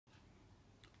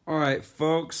All right,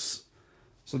 folks.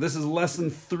 So this is lesson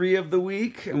 3 of the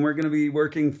week, and we're going to be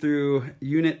working through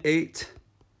Unit 8,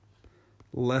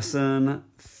 Lesson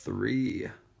 3.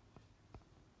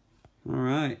 All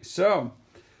right, so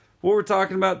what we're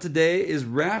talking about today is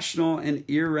rational and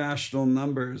irrational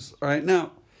numbers. All right,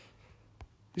 now,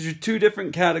 these are two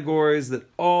different categories that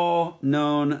all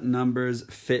known numbers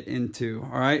fit into.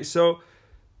 All right, so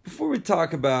before we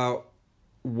talk about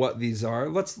what these are,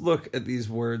 let's look at these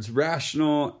words,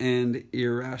 rational and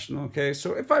irrational, okay?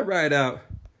 So if I write out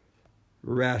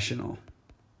rational,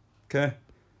 okay?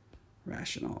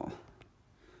 Rational.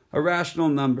 A rational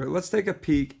number. Let's take a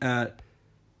peek at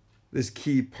this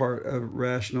key part of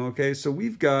rational, okay? So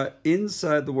we've got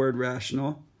inside the word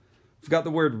rational, we've got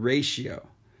the word ratio,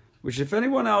 which if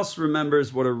anyone else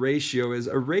remembers what a ratio is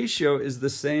the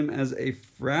same as a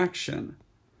fraction.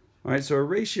 All right, so a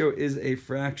ratio is a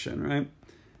fraction, right?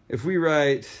 If we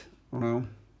write, I don't know,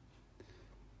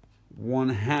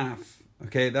 1/2,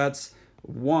 okay, that's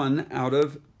 1 out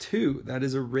of 2. That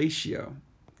is a ratio,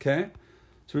 okay?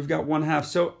 So we've got 1/2.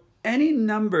 So any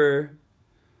number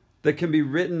that can be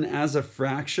written as a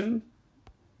fraction,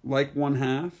 like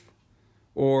 1/2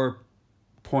 or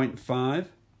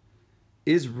 0.5,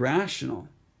 is rational,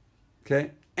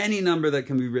 okay? Any number that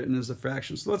can be written as a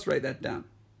fraction. So let's write that down,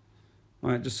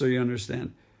 all right, just so you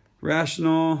understand.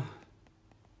 Rational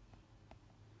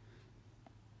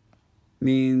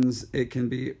means it can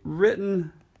be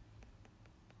written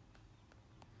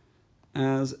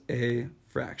as a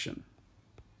fraction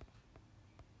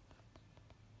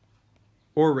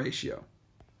or ratio.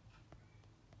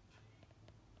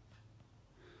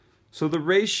 So the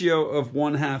ratio of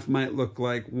 1/2 might look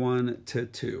like 1 to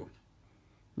 2.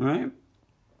 All right?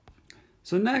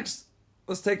 So next,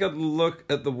 let's take a look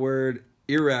at the word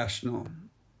irrational.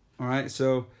 All right?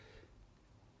 So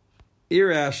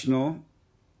irrational,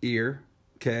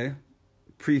 okay?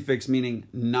 Prefix meaning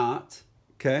not,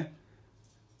 okay?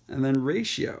 And then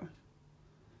ratio.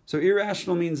 So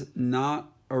irrational means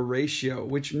not a ratio,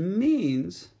 which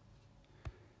means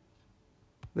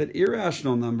that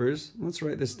irrational numbers, let's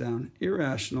write this down,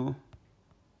 irrational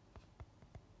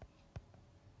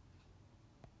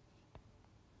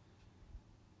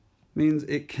means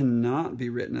it cannot be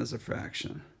written as a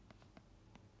fraction.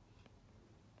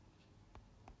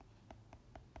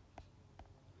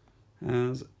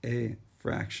 As a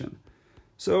fraction.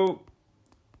 So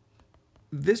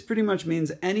this pretty much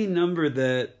means any number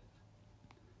that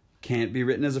can't be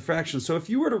written as a fraction. So if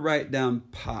you were to write down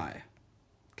pi,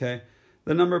 okay,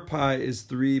 the number pi is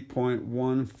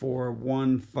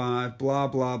 3.1415, blah,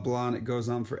 blah, blah, and it goes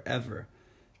on forever,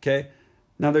 okay?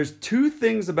 Now there's two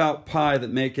things about pi that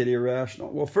make it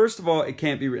irrational. Well, first of all, it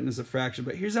can't be written as a fraction,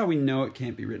 but here's how we know it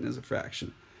can't be written as a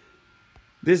fraction.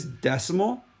 This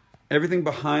decimal, everything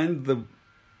behind the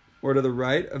or to the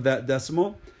right of that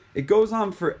decimal, it goes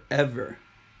on forever.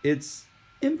 It's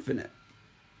infinite,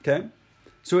 okay?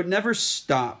 So it never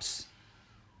stops,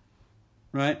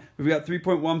 right? We've got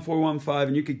 3.1415,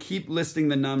 and you could keep listing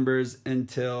the numbers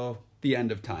until the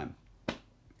end of time,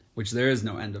 which there is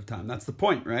no end of time. That's the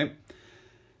point, right?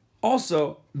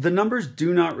 Also, the numbers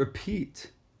do not repeat,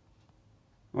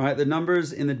 all right? The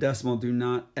numbers in the decimal do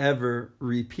not ever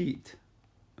repeat.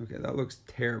 Okay, that looks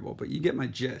terrible, but you get my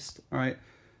gist, all right?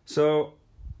 So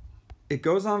it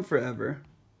goes on forever,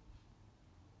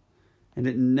 and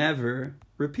it never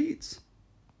repeats.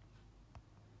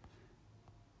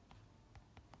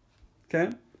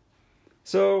 Okay?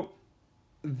 So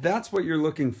that's what you're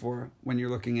looking for when you're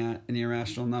looking at an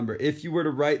irrational number. If you were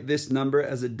to write this number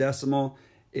as a decimal,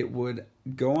 it would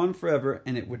go on forever,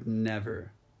 and it would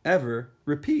never, ever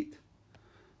repeat.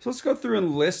 So let's go through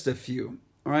and list a few.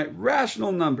 All right,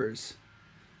 rational numbers.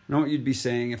 I know what you'd be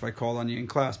saying if I called on you in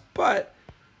class, but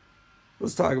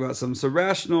let's talk about some. So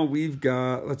rational, we've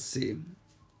got, let's see.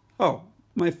 Oh,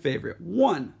 my favorite,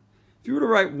 1. If you were to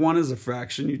write 1 as a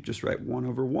fraction, you'd just write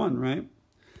 1/1, right?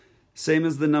 Same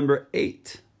as the number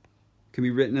 8. Can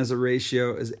be written as a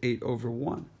ratio as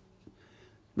 8/1.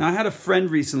 Now, I had a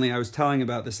friend recently I was telling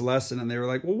about this lesson, and they were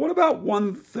like, well, what about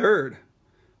 1/3?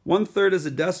 1/3 as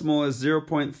a decimal is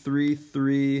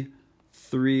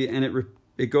 0.333, and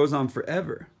it goes on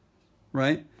forever,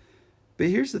 right? But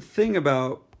here's the thing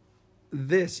about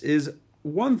this is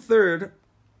 1/3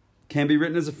 can be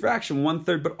written as a fraction,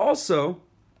 1/3, but also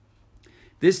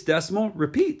this decimal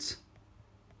repeats.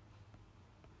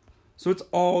 So it's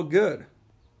all good,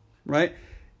 right?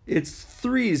 It's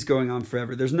 3s going on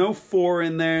forever. There's no 4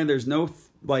 in there. There's no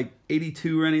like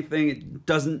 82 or anything. It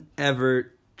doesn't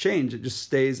ever change. It just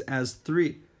stays as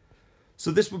 3.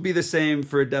 So this would be the same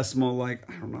for a decimal like,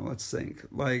 I don't know, let's think,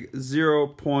 like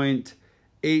 0.8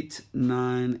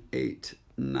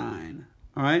 8989.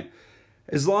 All right?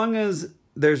 As long as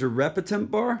there's a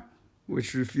repetent bar,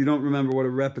 which if you don't remember what a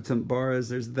repetent bar is,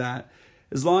 there's that.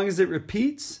 As long as it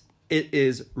repeats, it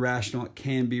is rational. It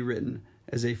can be written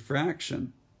as a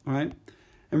fraction. All right?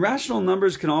 And rational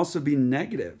numbers can also be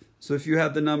negative. So if you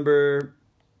have the number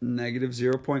negative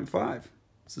 0.5,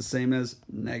 it's the same as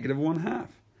negative 1/2.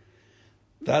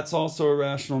 That's also a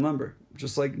rational number,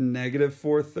 just like negative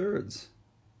 4/3.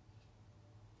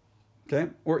 Okay?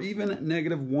 Or even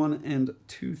negative 1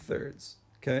 2/3.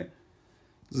 Okay?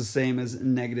 It's the same as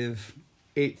negative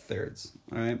 8/3.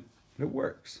 All right? It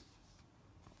works.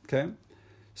 Okay?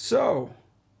 So,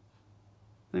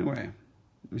 anyway,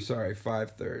 I'm sorry,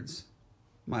 5/3.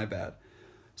 My bad.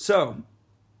 So,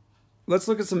 let's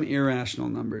look at some irrational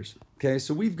numbers. Okay?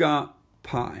 So we've got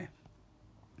pi.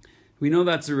 We know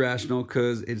that's irrational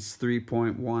because it's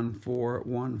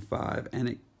 3.1415 and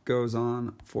it goes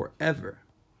on forever,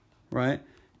 right?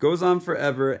 Goes on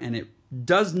forever and it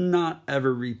does not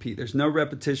ever repeat. There's no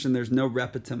repetition. There's no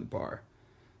repetent bar,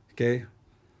 okay?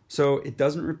 So it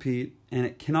doesn't repeat and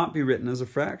it cannot be written as a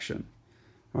fraction,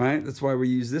 right? That's why we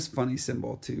use this funny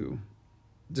symbol to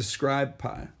describe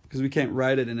pi, because we can't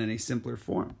write it in any simpler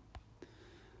form.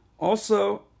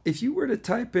 Also, if you were to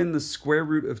type in the square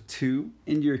root of 2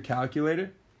 into your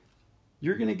calculator,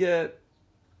 you're going to get,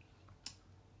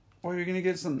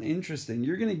 something interesting.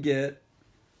 You're going to get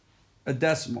a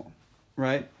decimal,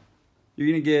 right? You're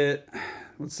going to get,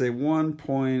 let's say,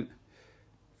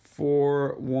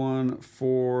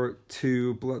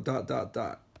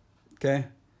 1.4142 ... Okay?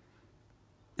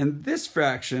 And this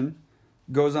fraction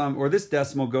goes on, or this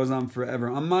decimal goes on forever.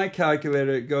 On my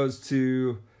calculator, it goes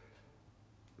to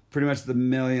pretty much the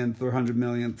millionth or 100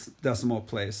 millionth decimal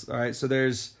place. All right, so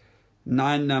there's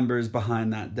 9 numbers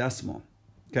behind that decimal.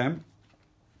 Okay,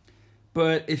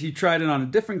 but if you tried it on a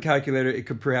different calculator, it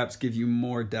could perhaps give you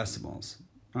more decimals.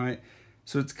 All right,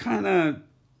 so it's kind of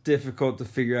difficult to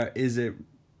figure out, is it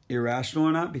irrational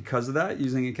or not because of that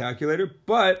using a calculator.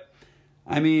 But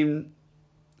I mean,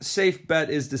 safe bet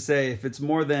is to say if it's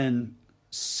more than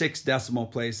 6 decimal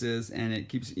places and it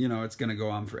keeps, it's going to go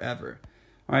on forever.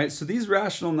 All right, so these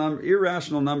irrational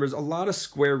numbers, a lot of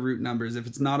square root numbers, if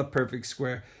it's not a perfect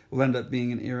square, will end up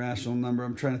being an irrational number.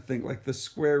 I'm trying to think, like the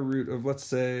square root of, let's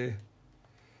try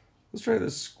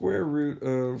the square root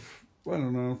of,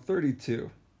 32.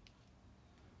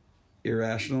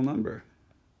 Irrational number,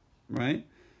 right?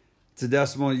 It's a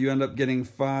decimal, you end up getting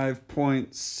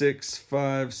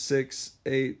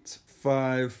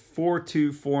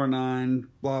 5.656854249,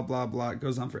 blah, blah, blah. It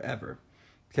goes on forever.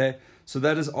 Okay, so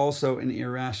that is also an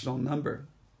irrational number.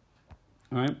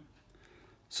 All right,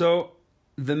 so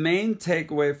the main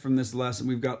takeaway from this lesson,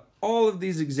 we've got all of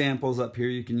these examples up here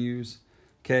you can use.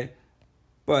 Okay,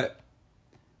 but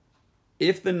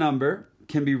if the number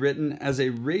can be written as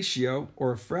a ratio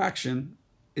or a fraction,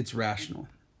 it's rational.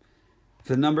 If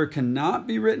the number cannot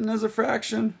be written as a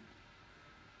fraction,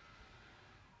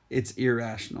 it's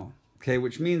irrational. Okay,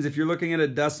 which means if you're looking at a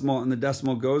decimal and the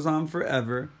decimal goes on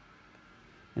forever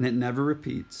and it never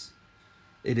repeats,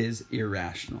 it is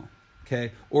irrational.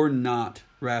 Okay, or not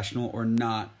rational, or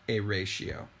not a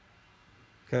ratio.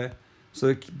 Okay,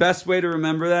 so the best way to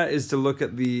remember that is to look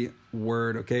at the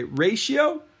word. Okay,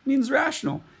 ratio means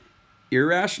rational.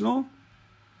 Irrational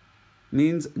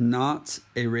means not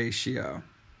a ratio.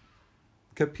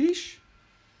 Capiche?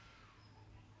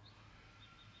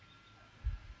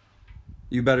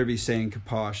 You better be saying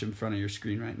kaposh in front of your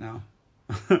screen right now.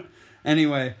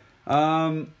 Anyway,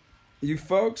 you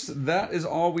folks, that is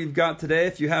all we've got today.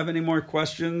 If you have any more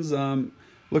questions,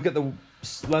 look at the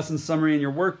lesson summary in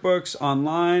your workbooks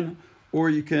online, or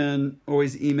you can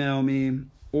always email me,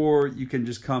 or you can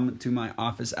just come to my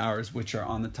office hours, which are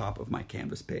on the top of my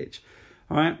Canvas page.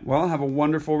 All right, well, have a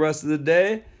wonderful rest of the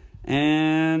day,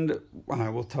 and I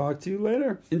will talk to you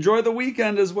later. Enjoy the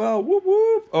weekend as well. Whoop,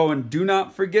 whoop. Oh, and do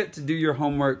not forget to do your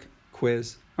homework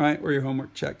quiz, all right, or your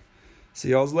homework check. See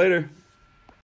y'all later.